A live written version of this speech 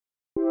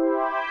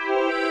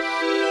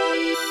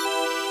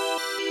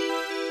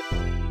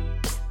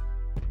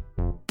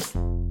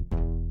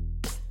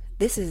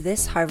This is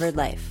This Harvard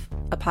Life,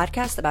 a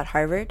podcast about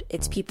Harvard,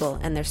 its people,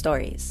 and their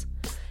stories.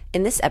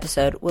 In this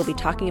episode, we'll be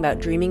talking about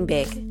dreaming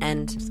big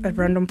and a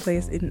random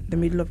place in the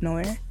middle of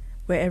nowhere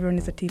where everyone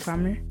is a tea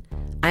farmer.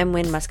 I'm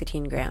Wynn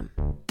Muscatine Graham.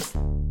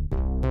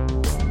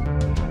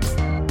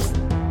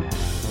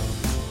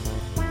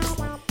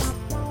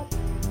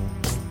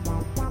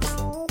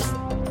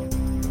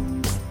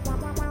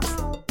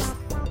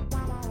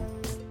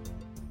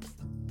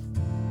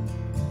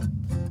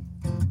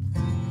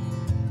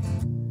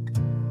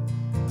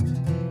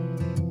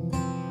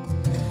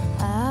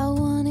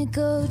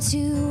 Go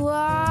to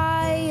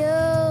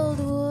Wildwood.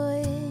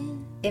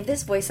 If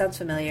this voice sounds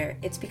familiar,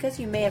 it's because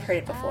you may have heard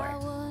it before.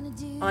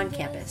 On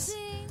campus.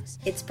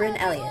 It's Bryn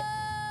Elliott,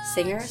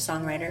 singer,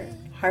 songwriter,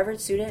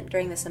 Harvard student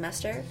during the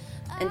semester,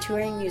 and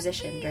touring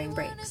musician during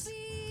breaks.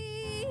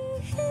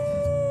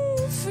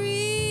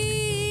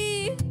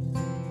 Free.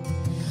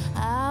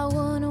 I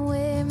wanna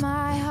wear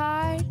my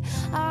heart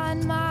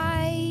on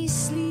my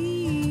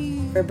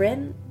sleeve. For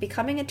Bryn,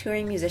 becoming a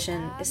touring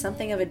musician is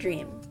something of a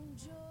dream.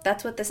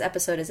 That's what this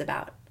episode is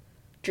about.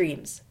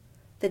 Dreams.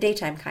 The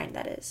daytime kind,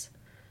 that is.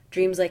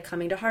 Dreams like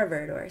coming to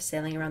Harvard, or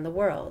sailing around the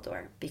world,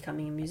 or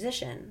becoming a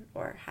musician,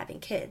 or having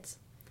kids.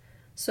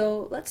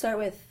 So let's start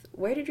with,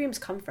 where do dreams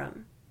come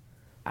from?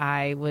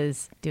 I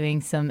was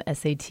doing some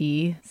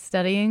SAT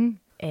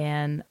studying,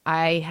 and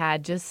I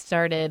had just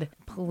started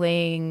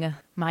playing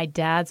my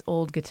dad's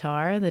old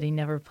guitar that he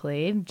never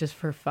played, just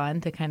for fun,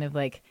 to kind of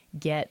like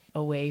get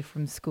away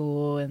from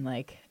school and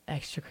like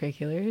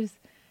extracurriculars.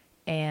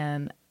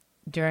 And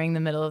during the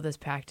middle of this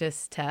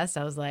practice test,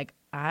 I was like,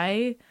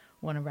 I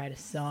want to write a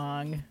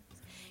song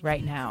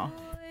right now.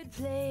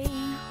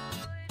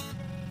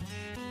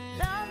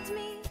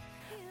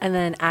 And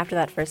then after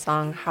that first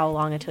song, how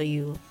long until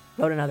you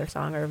wrote another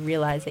song or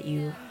realized that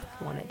you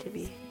wanted to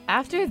be?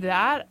 After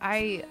that,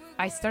 I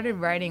started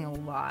writing a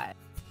lot.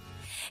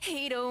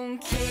 He don't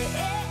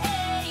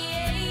care.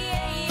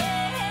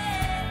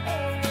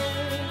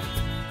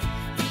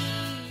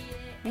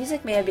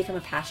 Music may have become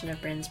a passion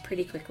of Bryn's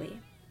pretty quickly,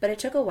 but it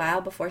took a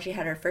while before she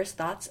had her first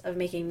thoughts of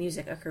making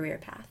music a career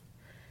path.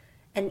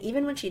 And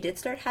even when she did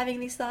start having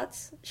these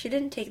thoughts, she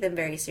didn't take them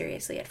very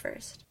seriously at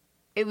first.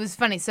 It was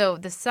funny. So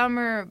the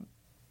summer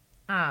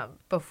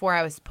before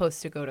I was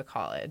supposed to go to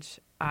college,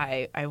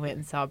 I went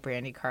and saw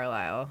Brandi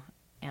Carlile.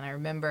 And I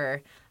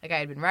remember, like, I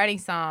had been writing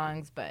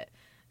songs, but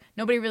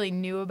nobody really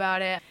knew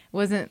about it. It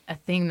wasn't a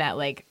thing that,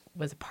 like,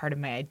 was a part of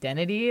my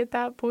identity at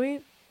that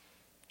point.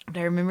 But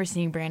I remember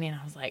seeing Brandi, and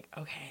I was like,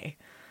 okay,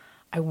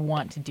 I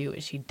want to do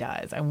what she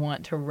does. I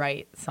want to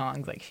write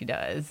songs like she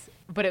does.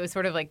 But it was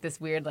sort of like this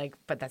weird, like,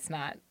 but that's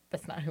not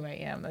who I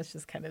am. That's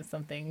just kind of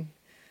something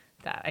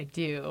that I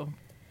do.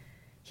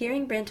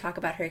 Hearing Bryn talk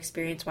about her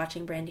experience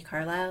watching Brandi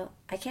Carlile,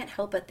 I can't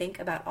help but think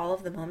about all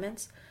of the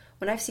moments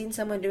when I've seen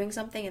someone doing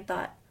something and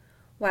thought,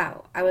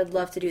 wow, I would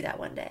love to do that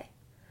one day.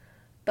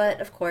 But,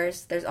 of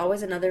course, there's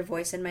always another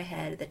voice in my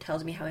head that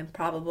tells me how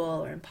improbable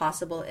or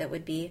impossible it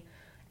would be,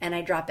 and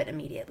I drop it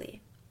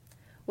immediately.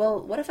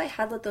 Well, what if I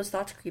had let those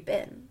thoughts creep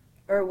in?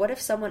 Or what if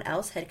someone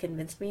else had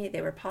convinced me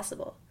they were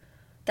possible?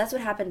 That's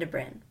what happened to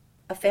Bryn.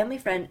 A family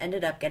friend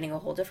ended up getting a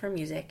hold of her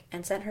music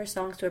and sent her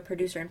songs to a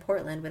producer in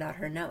Portland without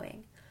her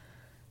knowing.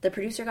 The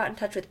producer got in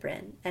touch with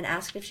Bryn and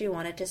asked if she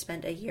wanted to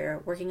spend a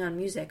year working on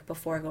music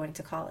before going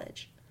to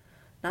college.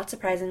 Not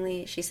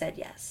surprisingly, she said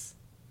yes.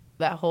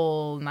 That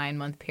whole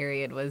 9-month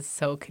period was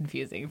so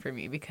confusing for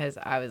me because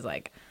I was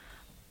like,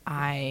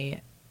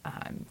 I'm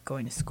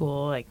going to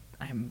school, like,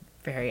 I'm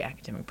a very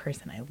academic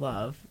person. I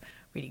love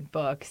reading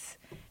books.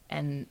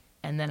 And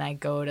then I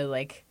go to,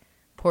 like,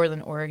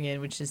 Portland,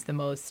 Oregon, which is the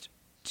most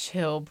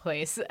chill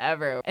place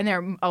ever.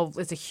 And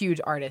it's a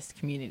huge artist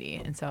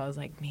community. And so I was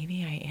like,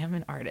 maybe I am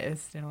an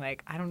artist. And,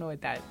 like, I don't know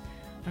what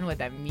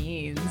that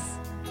means.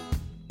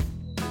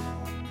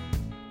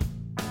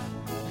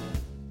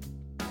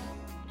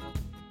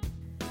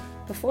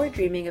 Before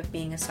dreaming of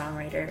being a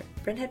songwriter,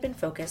 Bryn had been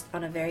focused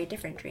on a very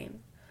different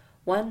dream,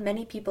 one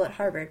many people at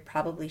Harvard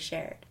probably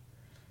shared.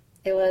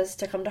 It was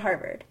to come to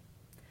Harvard.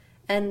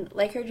 And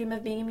like her dream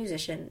of being a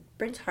musician,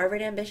 Bryn's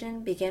Harvard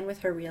ambition began with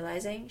her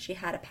realizing she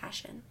had a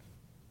passion.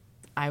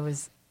 I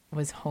was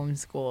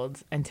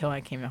homeschooled until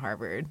I came to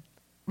Harvard.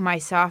 My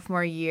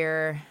sophomore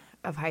year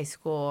of high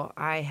school,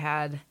 I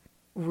had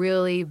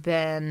really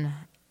been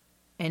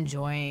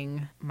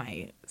enjoying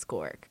my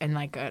schoolwork in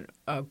like a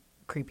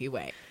creepy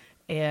way.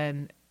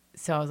 And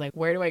so I was like,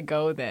 where do I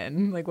go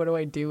then? Like, what do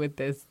I do with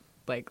this,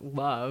 like,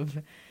 love?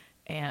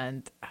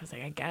 And I was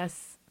like, I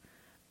guess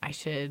I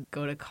should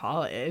go to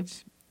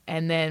college.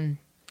 And then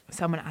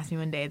someone asked me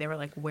one day, they were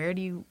like, where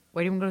do you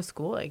want to go to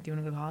school? Like, do you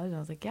want to go to college? And I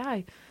was like, yeah.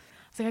 I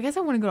was like, I guess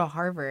I want to go to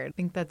Harvard. I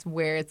think that's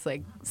where it's,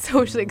 like,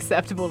 socially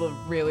acceptable to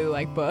really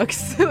like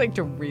books, like,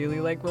 to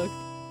really like books.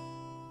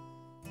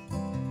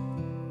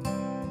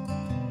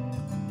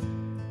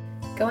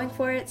 Going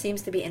for it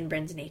seems to be in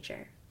Bryn's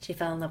nature. She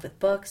fell in love with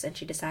books, and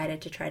she decided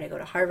to try to go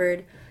to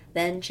Harvard.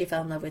 Then she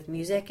fell in love with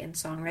music and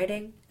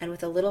songwriting, and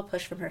with a little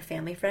push from her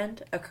family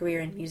friend, a career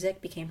in music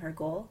became her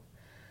goal.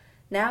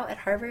 Now, at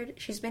Harvard,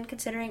 she's been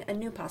considering a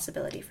new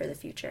possibility for the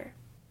future.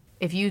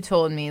 If you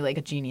told me, like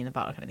a genie in the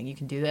bottle kind of thing, you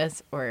can do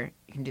this or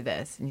you can do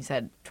this, and you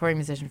said touring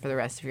musician for the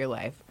rest of your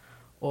life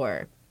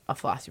or a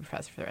philosophy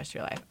professor for the rest of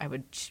your life, I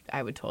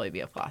would totally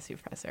be a philosophy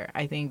professor.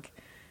 I think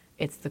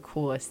it's the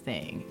coolest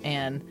thing,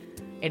 and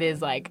it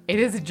is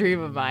a dream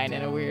of mine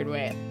in a weird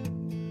way.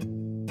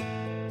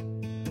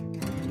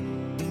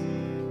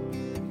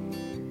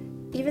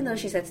 Even though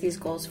she sets these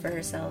goals for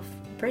herself,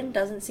 Bryn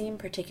doesn't seem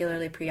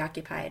particularly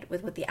preoccupied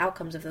with what the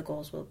outcomes of the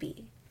goals will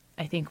be.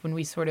 I think when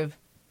we sort of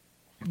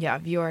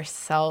view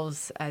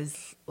ourselves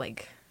as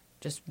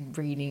just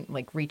reaching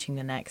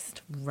the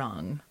next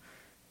rung,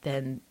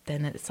 then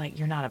it's like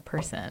you're not a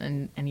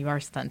person and you are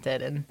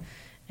stunted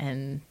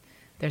and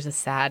there's a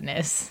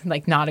sadness,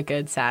 not a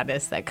good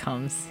sadness that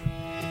comes.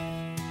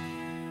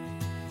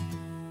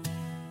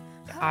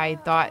 I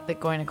thought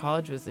that going to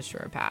college was the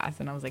sure path,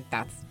 and I was like,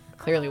 that's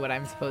clearly what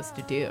I'm supposed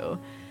to do.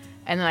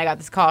 And then I got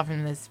this call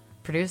from this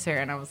producer,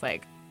 and I was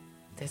like,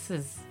 this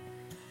is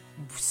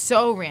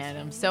so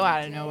random, so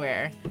out of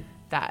nowhere,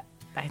 that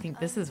I think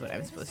this is what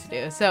I'm supposed to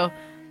do. So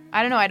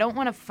I don't know. I don't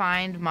want to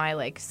find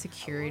my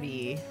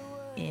security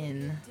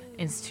in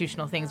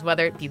institutional things,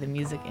 whether it be the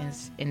music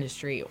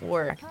industry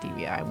or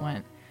academia.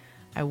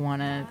 I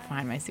want to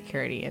find my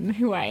security in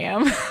who I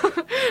am,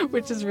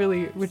 which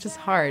is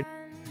hard.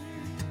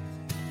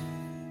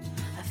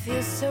 I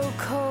feel so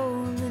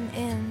cold and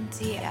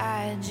empty,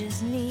 I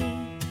just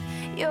need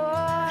your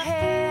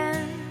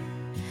hand.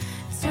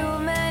 Too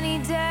many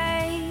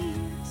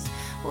days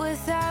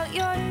without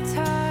your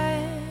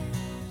touch.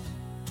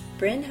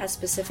 Bryn has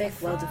specific,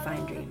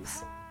 well-defined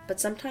dreams, but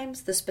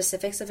sometimes the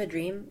specifics of a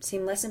dream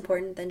seem less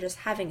important than just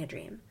having a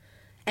dream.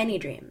 Any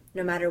dream,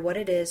 no matter what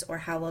it is or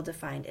how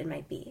well-defined it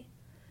might be.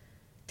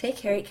 Take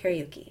Harriet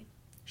Kariuki.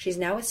 She's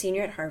now a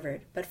senior at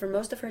Harvard, but for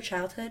most of her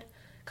childhood,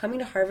 coming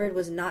to Harvard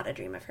was not a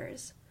dream of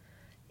hers.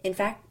 In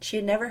fact, she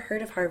had never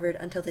heard of Harvard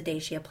until the day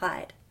she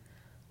applied.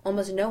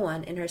 Almost no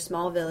one in her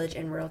small village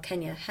in rural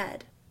Kenya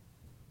had.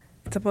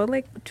 It's about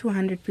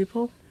 200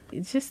 people.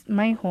 It's just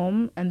my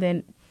home and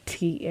then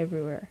tea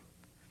everywhere.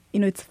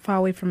 It's far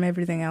away from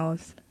everything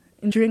else.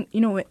 And during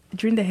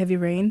the heavy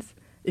rains,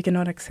 you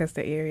cannot access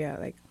the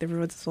area. The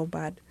roads are so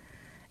bad.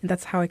 And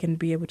that's how I can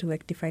be able to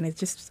define it. It's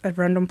just a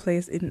random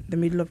place in the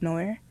middle of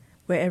nowhere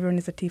where everyone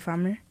is a tea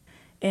farmer.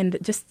 And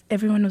just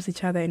everyone knows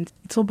each other, and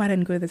it's so bad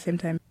and good at the same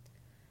time.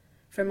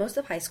 For most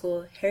of high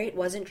school, Harriet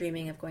wasn't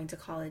dreaming of going to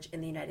college in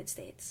the United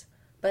States,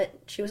 but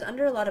she was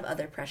under a lot of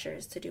other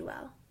pressures to do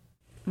well.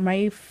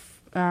 My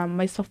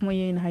sophomore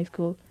year in high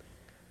school,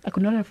 I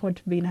could not afford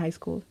to be in high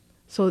school.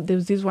 So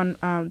there's this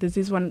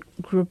one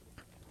group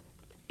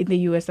in the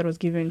US that was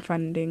giving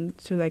funding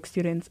to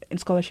students and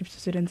scholarships to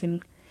students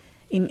in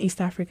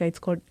East Africa. It's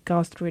called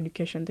Girls Through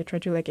Education. They try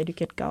to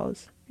educate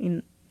girls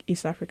in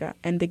East Africa,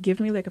 and they gave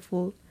me a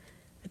full,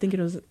 I think it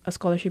was a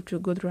scholarship to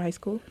go through high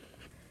school.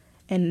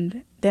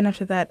 And then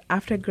after that,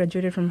 after I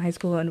graduated from high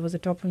school and was the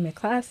top in my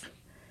class,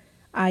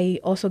 I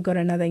also got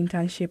another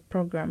internship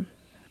program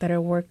that I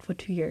worked for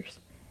 2 years.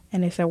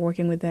 And I started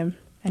working with them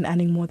and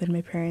earning more than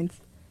my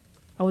parents.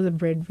 I was a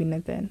breadwinner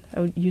then.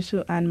 I used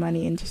to earn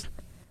money and just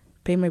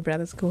pay my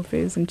brother's school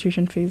fees and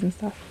tuition fees and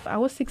stuff. I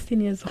was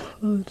 16 years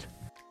old.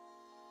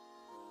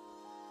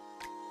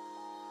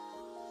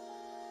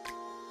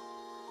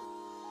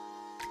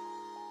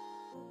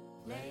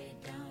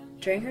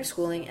 During her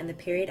schooling and the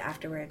period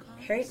afterward,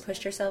 Harriet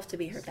pushed herself to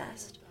be her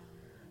best.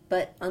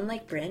 But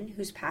unlike Bryn,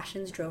 whose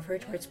passions drove her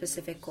toward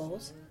specific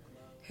goals,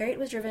 Harriet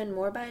was driven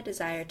more by a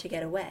desire to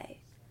get away.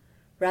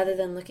 Rather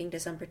than looking to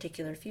some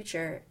particular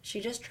future,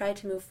 she just tried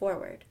to move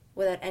forward,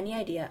 without any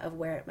idea of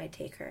where it might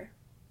take her.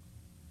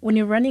 When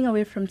you're running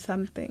away from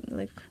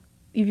something,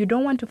 if you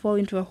don't want to fall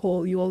into a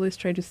hole, you always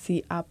try to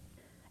see up.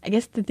 I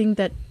guess the thing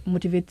that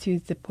motivates you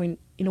is the point,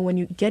 when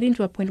you get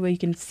into a point where you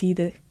can see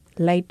the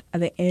light at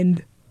the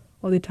end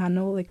or the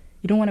tunnel, you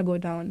don't want to go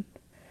down.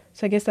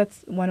 So I guess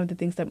that's one of the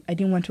things that I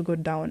didn't want to go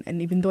down. And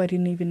even though I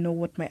didn't even know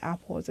what my up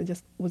was, I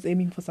just was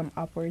aiming for some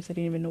upwards. I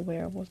didn't even know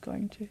where I was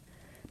going to.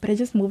 But I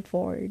just moved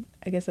forward.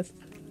 I guess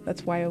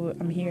that's why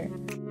I'm here.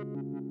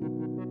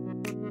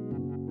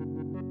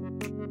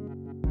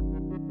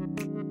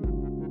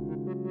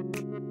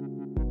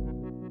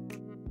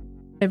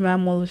 My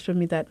mom always told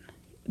me that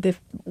the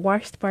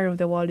worst part of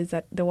the world is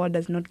that the world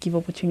does not give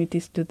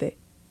opportunities to the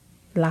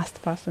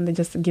last person. They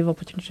just give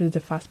opportunity to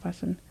the first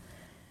person.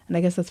 And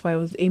I guess that's why I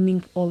was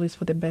aiming always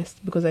for the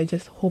best, because I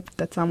just hoped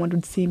that someone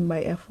would see my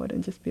effort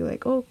and just be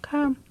like, oh,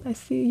 come, I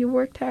see you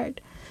worked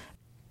hard.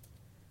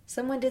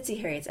 Someone did see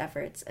Harriet's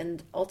efforts,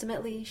 and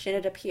ultimately she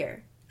ended up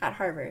here, at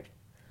Harvard.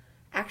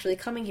 Actually,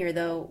 coming here,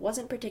 though,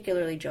 wasn't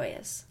particularly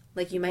joyous,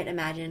 like you might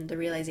imagine the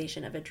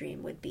realization of a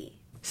dream would be.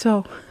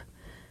 So,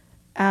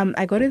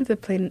 I got into the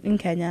plane in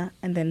Kenya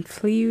and then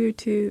flew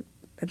to,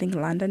 I think,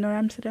 London or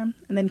Amsterdam,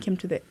 and then came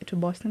to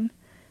Boston.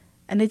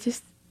 And it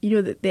just,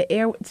 the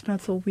air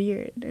smelled so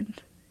weird.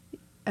 And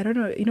I don't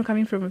know,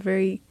 coming from a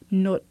very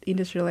not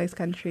industrialized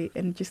country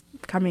and just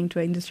coming to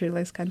an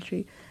industrialized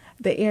country,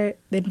 the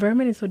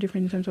environment is so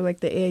different in terms of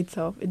the air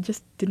itself. It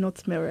just did not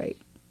smell right.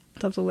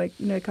 terms of like,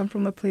 I come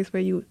from a place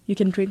where you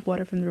can drink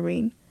water from the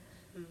rain.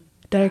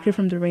 Directly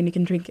from the rain, you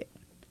can drink it.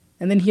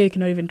 And then here you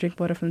cannot even drink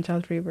water from the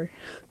Charles River.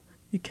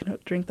 You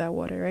cannot drink that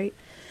water, right?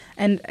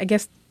 And I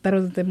guess that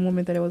was the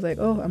moment that I was like,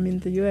 oh, I'm in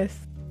the US.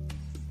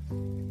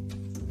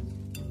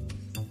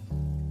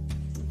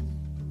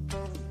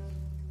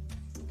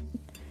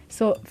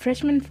 So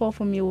freshman fall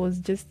for me was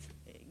just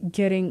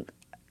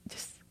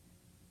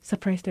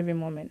surprised every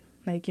moment.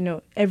 Like,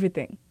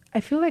 everything. I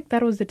feel like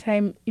that was the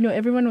time,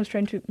 everyone was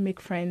trying to make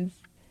friends,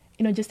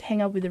 just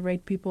hang out with the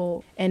right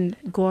people and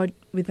go out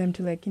with them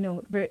to like,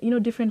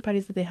 different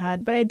parties that they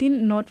had. But I did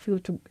not feel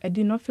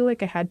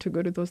like I had to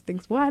go to those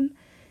things. One,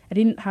 I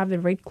didn't have the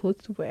right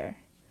clothes to wear.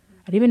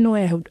 I didn't even know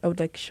I would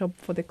like shop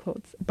for the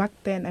clothes. Back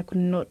then, I could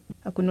not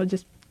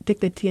just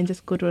take the T and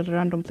just go to a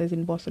random place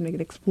in Boston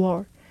and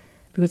explore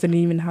because I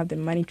didn't even have the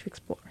money to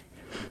explore.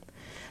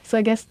 So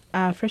I guess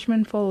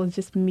freshman fall was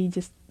just me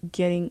just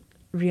getting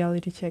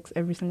reality checks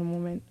every single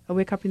moment. I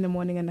wake up in the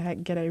morning and I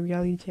get a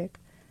reality check.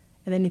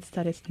 And then it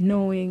started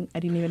snowing.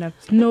 I didn't even have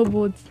snow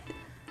boots.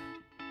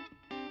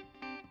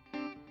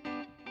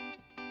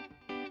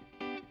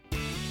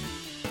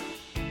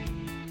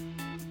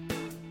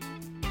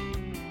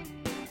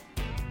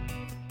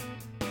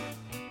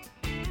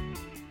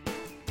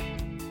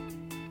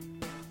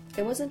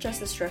 It wasn't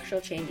just the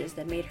structural changes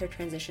that made her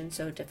transition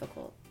so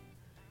difficult.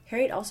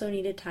 Harriet also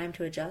needed time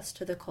to adjust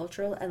to the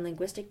cultural and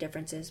linguistic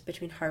differences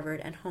between Harvard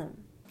and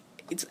home.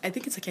 I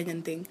think it's a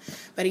Kenyan thing,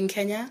 but in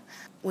Kenya,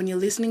 when you're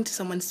listening to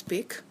someone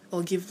speak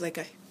or give like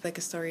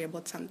a story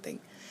about something,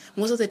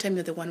 most of the time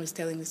you're the one who's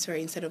telling the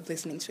story instead of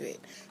listening to it.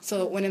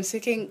 So when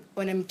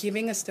I'm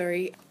giving a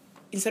story,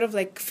 instead of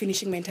like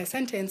finishing my entire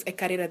sentence, I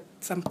cut it at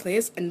some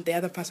place and the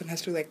other person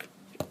has to like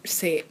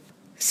say it.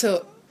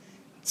 So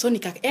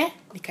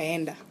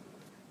nikaenda.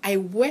 I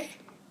went,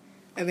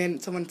 and then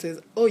someone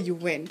says, oh, you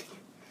went.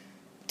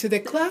 To the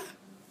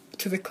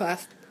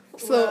class.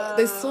 So wow.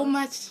 There's so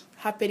much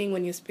happening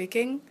when you're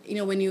speaking.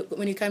 When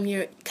you come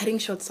here, cutting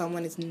short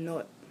someone it's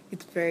not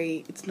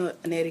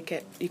an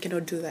etiquette. You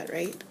cannot do that,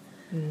 right?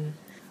 Mm.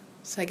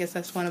 So I guess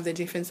that's one of the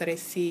differences that I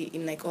see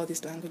in like all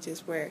these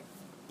languages, where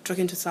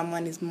talking to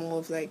someone is more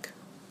of like,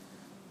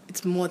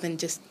 it's more than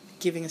just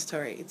giving a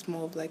story. It's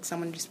more of like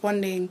someone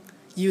responding,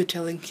 you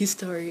telling his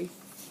story.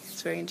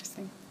 It's very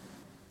interesting.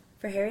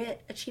 For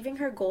Harriet, achieving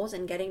her goals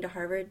and getting to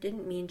Harvard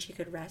didn't mean she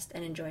could rest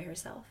and enjoy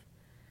herself.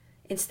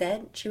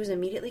 Instead, she was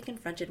immediately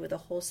confronted with a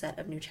whole set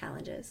of new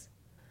challenges.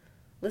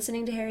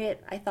 Listening to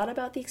Harriet, I thought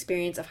about the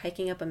experience of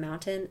hiking up a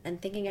mountain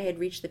and thinking I had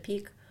reached the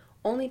peak,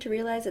 only to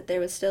realize that there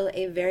was still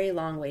a very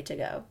long way to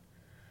go.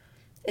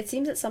 It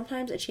seems that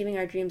sometimes achieving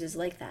our dreams is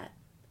like that.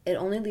 It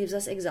only leaves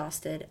us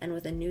exhausted and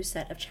with a new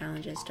set of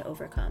challenges to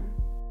overcome.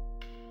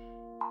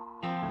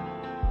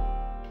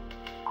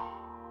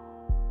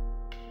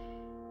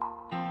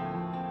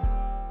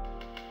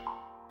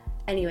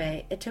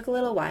 Anyway, it took a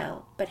little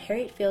while, but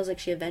Harriet feels like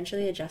she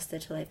eventually adjusted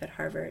to life at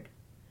Harvard.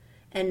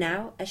 And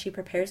now, as she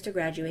prepares to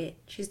graduate,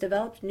 she's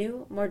developed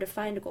new, more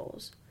defined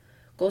goals.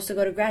 Goals to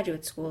go to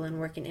graduate school and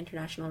work in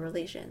international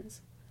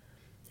relations.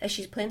 As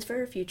she plans for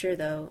her future,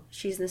 though,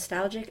 she's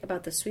nostalgic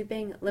about the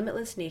sweeping,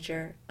 limitless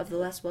nature of the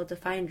less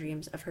well-defined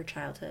dreams of her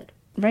childhood.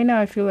 Right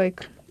now, I feel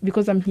like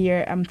because I'm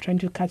here, I'm trying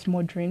to catch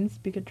more dreams,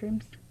 bigger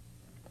dreams.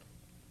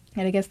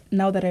 And I guess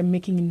now that I'm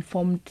making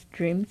informed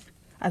dreams,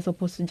 as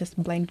opposed to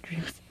just blind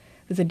dreams,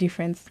 there's a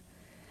difference.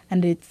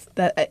 And it's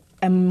that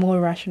I'm more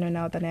rational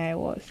now than I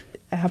was.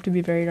 I have to be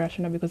very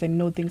rational because I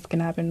know things can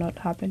happen, not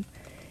happen.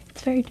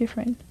 It's very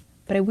different.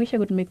 But I wish I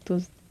could make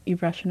those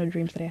irrational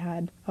dreams that I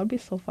had. I would be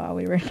so far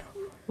away right now.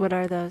 What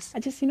are those? I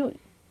just, I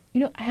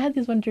had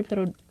this one dream that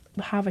I would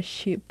have a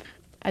ship.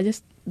 I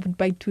just would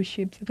buy 2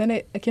 ships. And then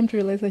I came to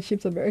realize that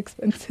ships are very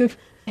expensive.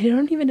 I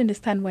don't even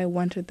understand why I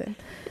wanted them.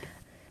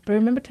 But I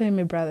remember telling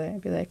my brother,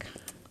 I'd be like,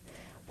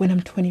 when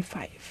I'm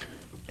 25,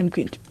 I'm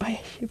going to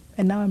buy a ship.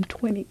 And now I'm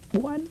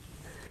 21.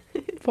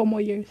 4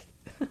 more years.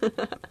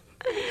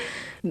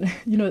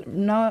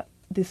 Now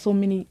there's so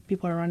many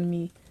people around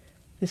me.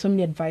 There's so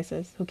many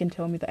advisors who can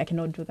tell me that I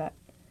cannot do that.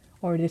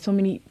 Or there's so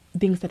many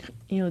things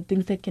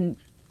that can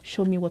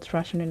show me what's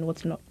rational and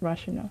what's not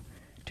rational.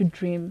 To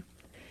dream.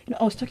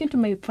 I was talking to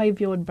my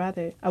 5-year-old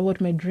brother about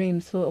my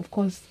dreams. So, of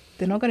course,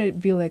 they're not going to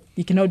be like,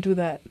 you cannot do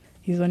that.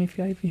 He's only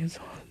 5 years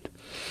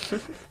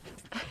old.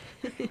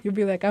 You'll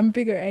be like, I'm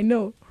bigger, I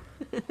know.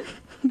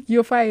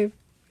 You're 5.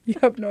 You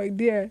have no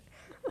idea.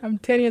 I'm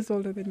 10 years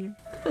older than you.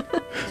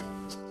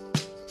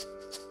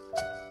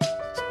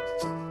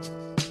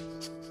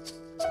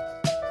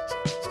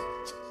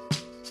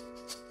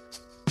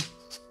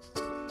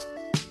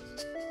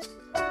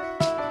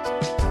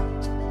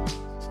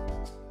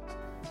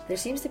 There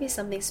seems to be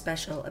something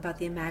special about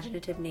the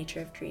imaginative nature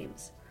of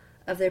dreams,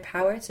 of their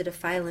power to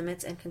defy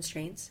limits and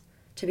constraints,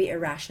 to be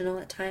irrational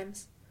at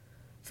times.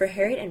 For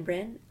Harriet and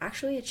Bryn,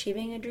 actually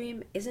achieving a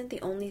dream isn't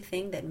the only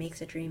thing that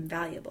makes a dream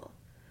valuable.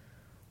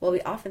 While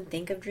we often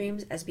think of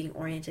dreams as being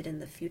oriented in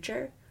the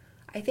future,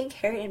 I think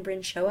Harriet and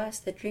Bryn show us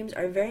that dreams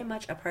are very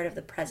much a part of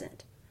the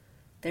present.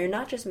 They are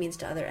not just means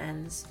to other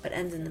ends, but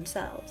ends in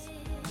themselves.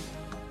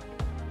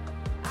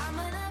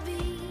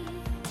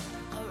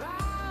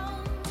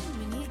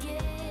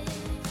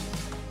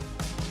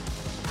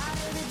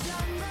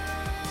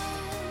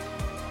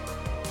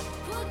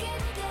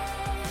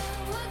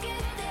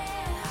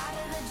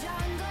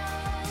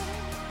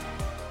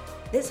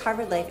 This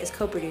Harvard Life is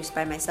co-produced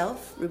by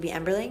myself, Ruby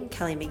Emberling,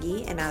 Kelly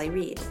McGee, and Allie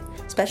Reed.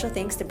 Special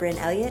thanks to Bryn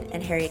Elliott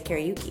and Harriet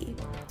Kariuki.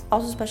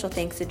 Also special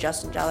thanks to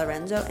Justin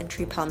Jalarenzo and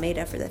Tree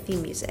Palmeda for the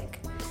theme music.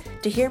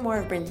 To hear more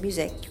of Bryn's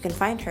music, you can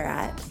find her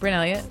at Bryn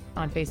Elliott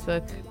on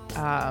Facebook,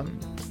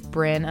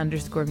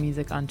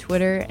 Bryn_music on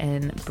Twitter,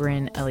 and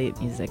Bryn Elliott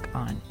Music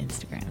on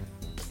Instagram.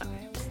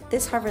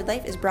 This Harvard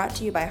Life is brought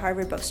to you by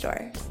Harvard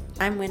Bookstore.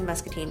 I'm Wynn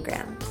Muscatine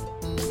Graham.